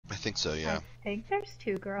think so, yeah. I think there's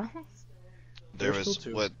 2 girls. There There's was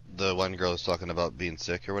still 2. what the one girl was talking about being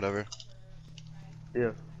sick or whatever.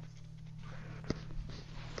 Yeah.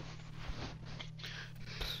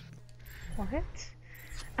 What?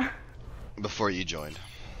 Before you joined.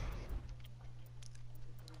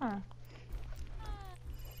 Huh.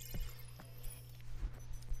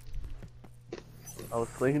 I was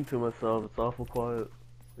thinking to myself, it's awful quiet.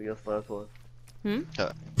 I guess that's why. Hmm?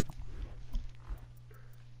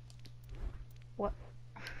 What?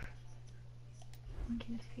 I'm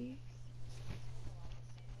confused.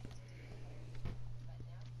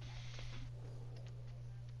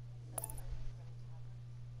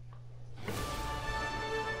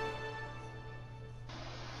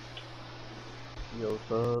 Yo,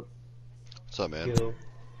 what's up? What's up, man? Yo.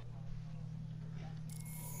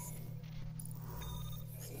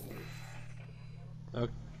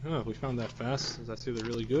 Oh, we found that fast. That's either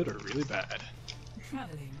really good or really bad.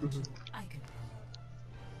 Traveling. I can.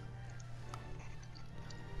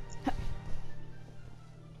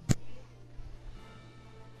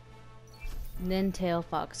 Nintail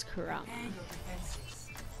Fox Karama. And your defenses.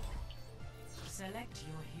 Select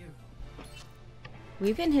your hero.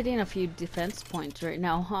 We've been hitting a few defense points right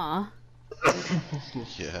now, huh?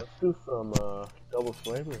 Yeah. Let's do some double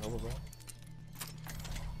slavery, how about that?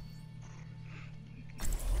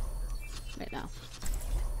 Right now.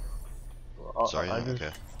 Well, Sorry,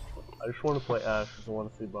 okay. I just want to play Ash because I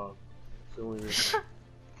want to see Bob. It's the only reason.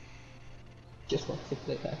 Just want to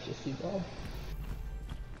play Ash to see Bob.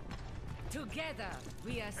 Together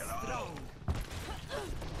we are strong.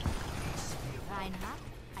 Reinhardt,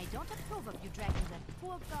 I don't approve of you dragging that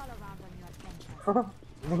poor girl around on your adventure.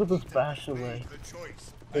 Look at this bash away.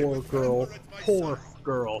 Poor girl. Poor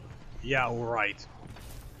girl. Yeah, right.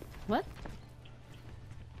 What?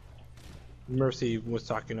 Mercy was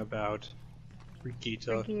talking about Brigitte.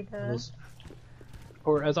 Brigitte.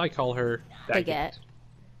 Or as I call her, Baguette.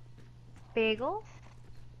 Bagel?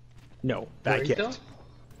 No, Baguette.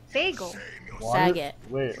 Bagel. Saget.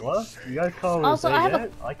 Wait, what? You guys call her Also,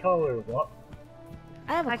 Baguette? I call her what?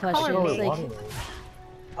 I have a I call question. her It's like, Watermelon.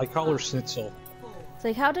 I call her Schnitzel. it's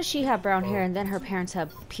like, how does she have brown hair and then her parents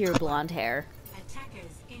have pure blonde hair?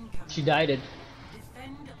 Attackers incoming. She dyed it.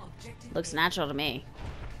 Defend objective. Looks natural to me.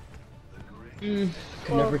 Can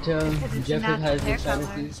never tell. because it's Jeff not has their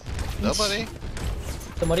insanity. Nobody?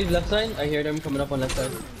 Somebody's left side. I hear them coming up on left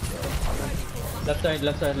side. Left side,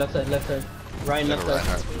 left side, left side, left side. Ryan left Never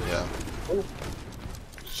side. Reinhardt. Yeah.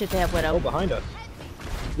 Shit, they have Oh, Widow. behind us.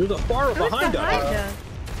 There's a far Who's behind us. us?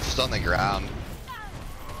 Just on the ground.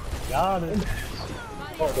 Got it.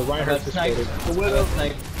 Oh, the Reinhardt is Snipe. exploded. The widow.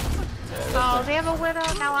 Snipe. Oh, they have a widow,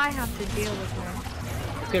 now I have to deal with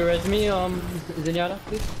her. Okay, res me, Zenyatta,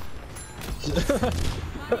 please.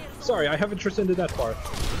 Sorry, I haven't transcended that far.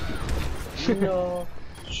 No.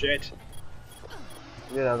 Shit.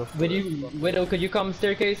 Yeah, Widow, could you come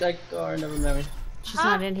staircase? Or never mind. She's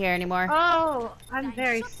not in here anymore. Oh, I'm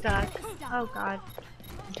very stuck. Oh god.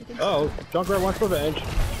 Oh, Junkrat wants revenge.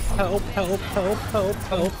 Help, help, help, help,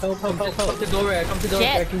 help, help, help, help, Come help. to door, come to door.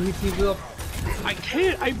 Shit. I can heat you up. I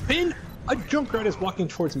can't, I've been... A Junkrat is walking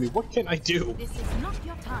towards me, what can I do? This is not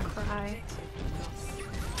your time. Cry.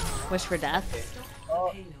 Wish for death.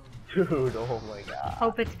 oh, dude, oh my god.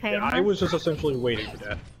 Hope it's painless. I was just essentially waiting for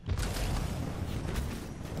that.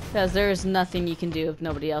 Because there's nothing you can do if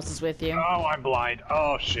nobody else is with you. Oh, I'm blind.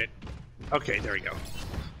 Oh, shit. Okay, there we go.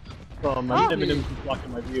 My Eminem's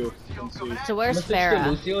blocking my view. Let's see. So where's Message to Farah?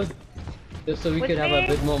 Lucio, just so we With could have a me?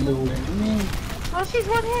 bit more movement. Oh, she's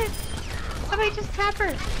one hit. Somebody just tap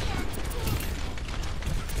her.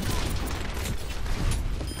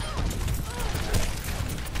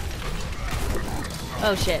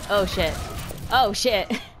 Oh shit, oh shit. Oh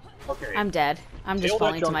shit. Okay. I'm dead. I'm just Kill that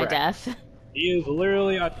falling to my Junkrat. death. He is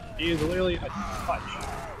literally a touch.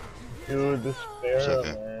 Dude, this Farah,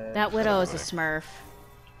 okay. man. That Widow is a smurf.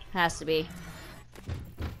 Has to be.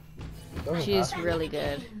 Doesn't She's have to, really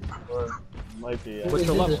good. or might be. What's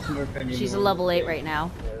your level? She's a level 8 right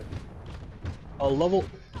now. A level...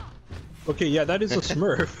 Okay, yeah, that is a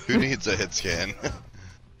smurf. Who needs a hit scan?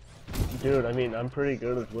 Dude, I mean, I'm pretty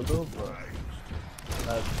good as Widow, but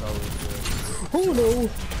that's probably good. Oh no!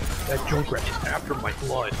 That Junkrat is after my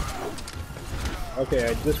blood. Okay,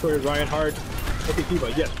 I discorded Reinhardt. Okay,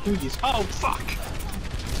 Diva, yes, please. Oh, fuck!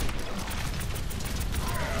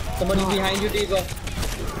 Somebody behind you, Diva.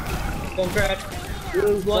 Junkrat.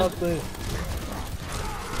 Dude, One. something.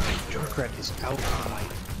 Junkrat is out of my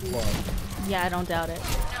blood. Yeah, I don't doubt it.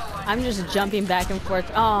 I'm just jumping back and forth.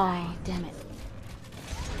 Oh, damn it.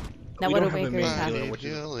 That We don't Widowmaker have a is main happy. healer, Mind which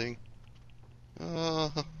is- healing.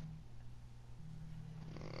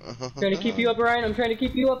 Trying to keep you up, Ryan. I'm trying to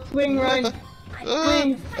keep you up. Swing, Ryan.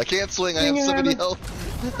 Swing. I can't swing. I have so many health.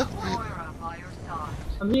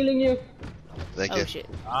 I'm healing you. Thank Oh you. shit.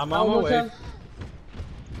 I'm on my way.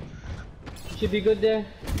 Should be good there.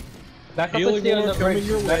 Back up and Healing stay on the ward coming bridge.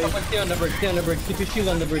 your Back way. up and stay on the bridge. Stay on the bridge. Keep your shield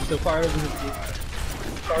on the bridge so far doesn't hit you.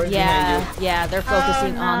 Far is behind you. Yeah, they're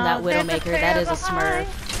focusing Oh, on that no, there's Widowmaker. a That is a behind.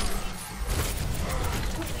 smurf.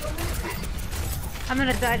 I'm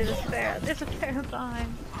gonna die to this bear. There's a bear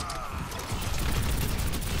behind.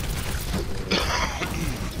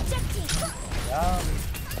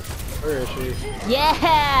 Where is she?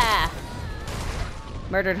 Yeah!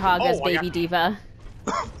 Murdered Hog as Oh, I baby got- diva.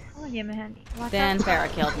 Oh, yeah, man. Watch Then out.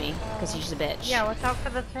 Farah killed me because she's a bitch. Yeah, watch out for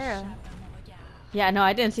the Sarah. Yeah, no,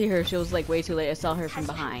 I didn't see her. She was like way too late. I saw her from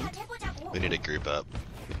behind. We need to group up.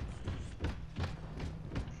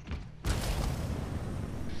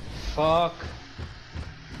 Fuck.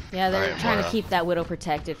 Yeah, they're Alright, trying to Mara. keep that Widow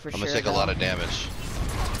protected for I'm sure. gonna take a though. lot of damage.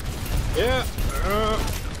 Yeah.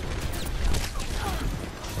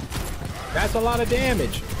 That's a lot of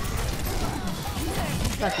damage.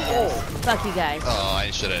 Fuck you guys. Fuck you guys. Oh,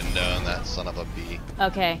 I should have known that son of a bee.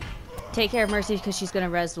 Okay. Take care of Mercy because she's gonna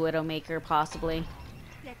res the Widowmaker possibly.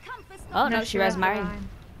 Oh no, she res Mari.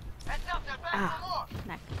 Ah,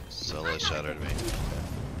 not good. Solo shattered me.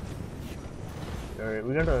 Alright,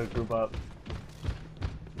 we gotta group up.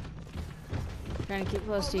 Trying to keep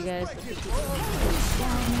close to you guys.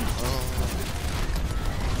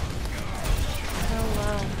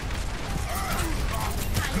 Hello.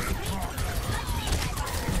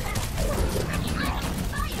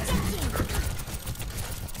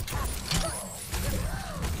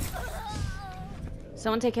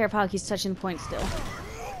 Someone take care of Hog. He's touching the point still.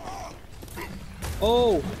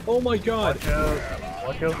 Oh my god. Watch out.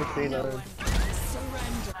 Watch out for C9.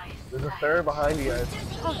 There's a Sarah behind you guys.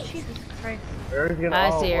 Oh, Jesus Christ. Sarah's gonna. I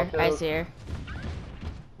oh, see her. watch I out. see her.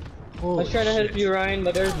 I was trying to help you, Ryan,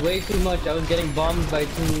 but there's way too much. I was getting bombed by 2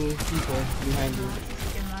 people behind you.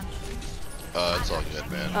 It's all good,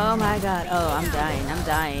 man. Oh my god. Oh, I'm dying. I'm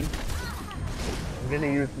dying. I'm gonna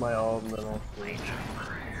use my ult and then I'll switch.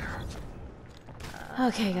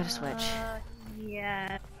 Okay, gotta switch.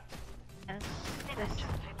 Yeah. Yes.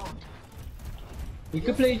 You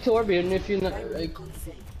could play Torb even if you're not, like,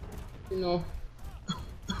 you know,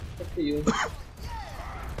 up to you.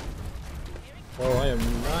 Well, I am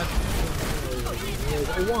not as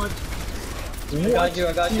I want. I got you,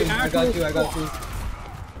 I got you, I got you, I got you.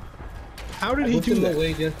 How did I he moved do him that?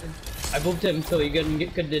 away, Justin. I moved him so you can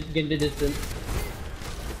get the distance.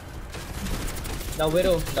 That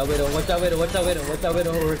widow, watch that widow, watch that widow, watch that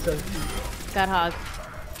widow, Orson. Got Hog.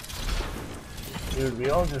 Dude, we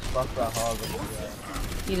all just fucked that hog.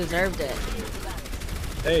 You deserved it.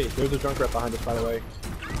 Hey, there's a drunk rat behind us, by the way.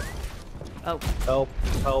 Oh, Help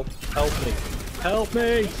me. Help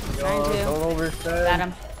me! trying to. Don't overstay. Got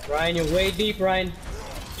him. Ryan, you're way deep, Ryan.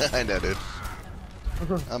 I know, dude.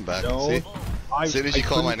 I'm back. No. See? As soon as you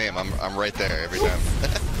call my name, I'm right there every time.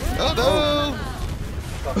 Oh no!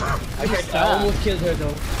 I almost killed her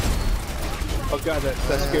though. Oh god, that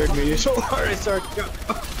scared me so hard. I started.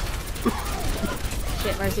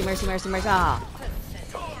 Shit, Mercy, Mercy, Mercy, Mercy. Ah.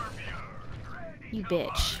 You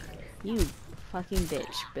bitch. You fucking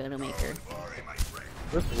bitch, Widowmaker.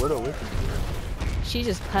 Where's the widow with you? She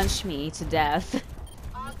just punched me to death.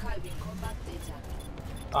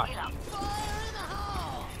 Ah,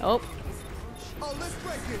 Oh.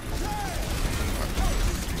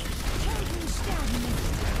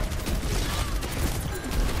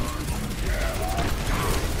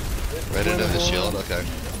 Right into the shield. Okay.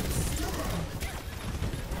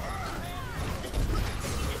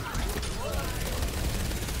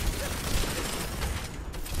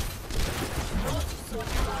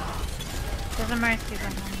 There's a Mercy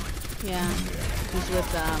behind. Yeah. He's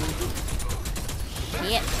with,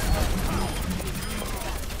 Shit.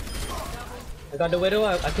 I got the widow,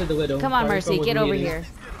 I killed the widow. Come on, Sorry, Mercy, someone get was over bleeding. here.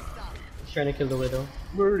 He's trying to kill the widow.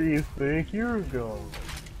 Where do you think you're going?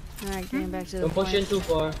 Alright, getting back to the Don't push in point. too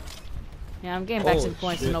far. Yeah, I'm getting back to Oh, the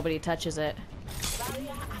point so shit. nobody touches it.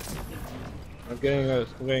 I'm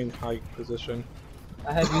getting high position.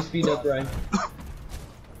 I have you speed up, Ryan.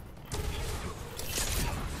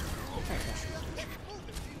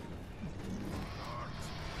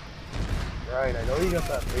 Right, I know you got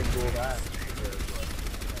that big gold axe.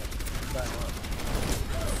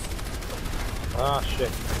 Ah, shit.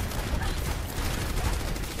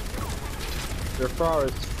 Their flower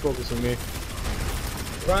is focusing me.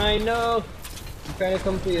 Ryan, no! I'm trying to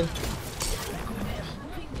come to you.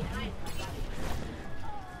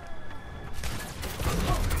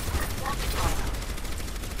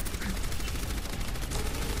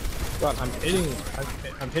 God, I'm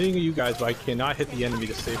hitting you guys, but I cannot hit the enemy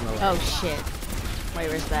to save my life. Oh shit. Wait,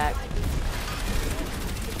 where's that?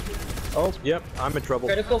 Oh, yep, I'm in trouble.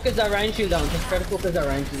 Try to focus that Ryan shield down. Just try to focus that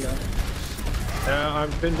Ryan shield down.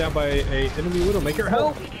 I'm pinned down by a enemy Widowmaker.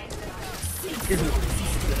 Help!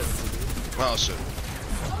 Oh shit.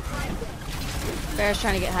 Bear's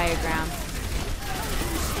trying to get higher ground.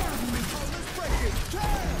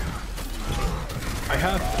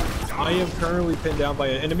 I am currently pinned down by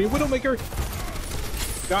an enemy Widowmaker.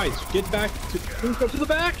 Guys, get back to, please go to the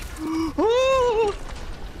back. Oh,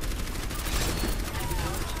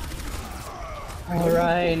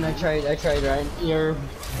 Ryan, I tried, Ryan. You're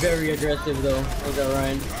very aggressive though,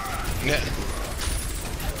 Ryan. Yeah.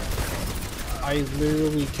 I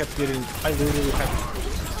literally had to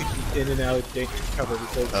in and out of cover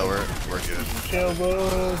because. Oh, we're good.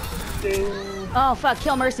 Oh fuck,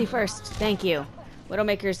 kill Mercy first. Thank you.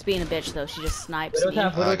 Widowmaker's being a bitch though, she just snipes me.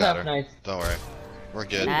 I got her. Nice. Don't worry. We're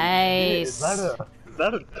good. Nice. Is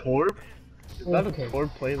that a Torb? Is that a Torb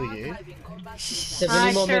play the game?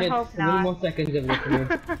 70 more minutes, 70 more seconds of this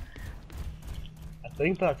move. I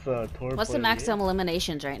think that's a Torb. What's the maximum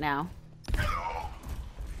eliminations right now?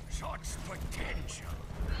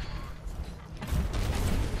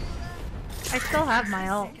 I still have my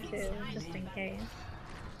ult too, just in case.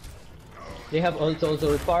 They have ults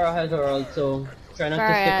also. Farah has her ult, so try not to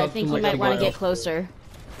stick I up think too you much. might want to get closer.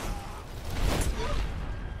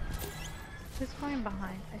 Who's going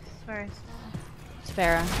behind? I swear I saw. It's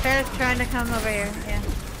Farah. Farah's trying to come over here, yeah.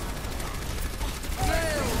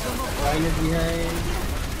 Ryan is behind.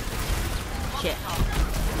 Shit.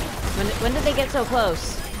 When did they get so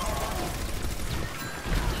close?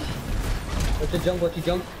 What's the jump? What's the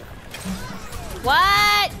jump?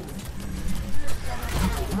 What?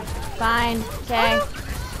 Fine. Okay.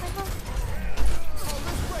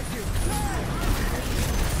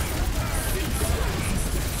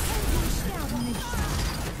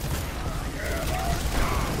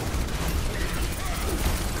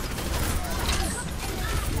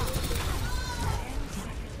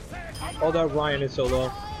 Oh, that Ryan is so low.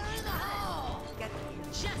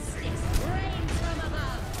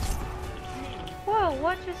 Whoa,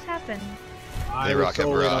 what just happened? They rocket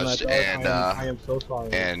barraged and I am so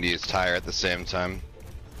sorry. and used tire at the same time.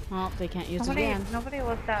 Well, they can't use it again. Nobody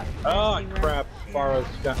looked at. Oh crap!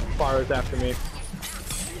 Farah's after me.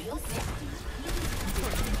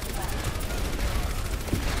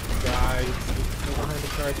 Guys, behind the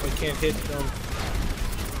charts, I can't hit them.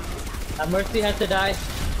 Mercy has to die.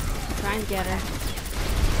 Trying to get her.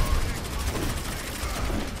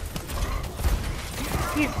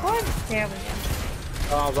 He's going. There we go.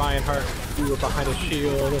 Oh, Ryan Hart, you were behind a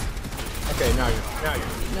shield. Okay, now you're.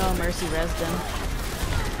 No, Mercy rezzed him.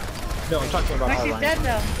 No, I'm talking about Mercy's Ryan. dead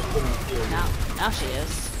though. Now she is.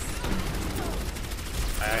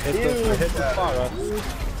 I hit the Farah.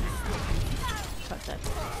 Fuck that.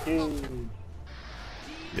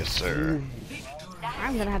 Yes, sir.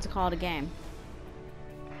 I'm gonna have to call it a game.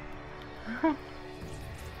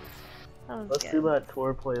 Let's do that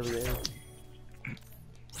Torb play the game.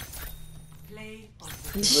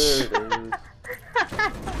 There it is.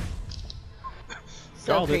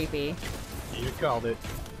 So Called it. creepy. You called it.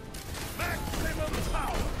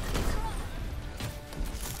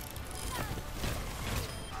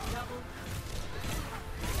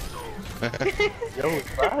 Yo, is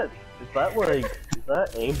that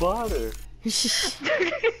aimbot or?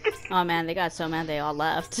 Oh man, they got so mad they all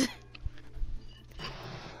left.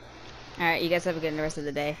 Alright, you guys have a good rest of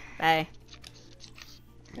the day. Bye.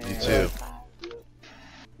 You too.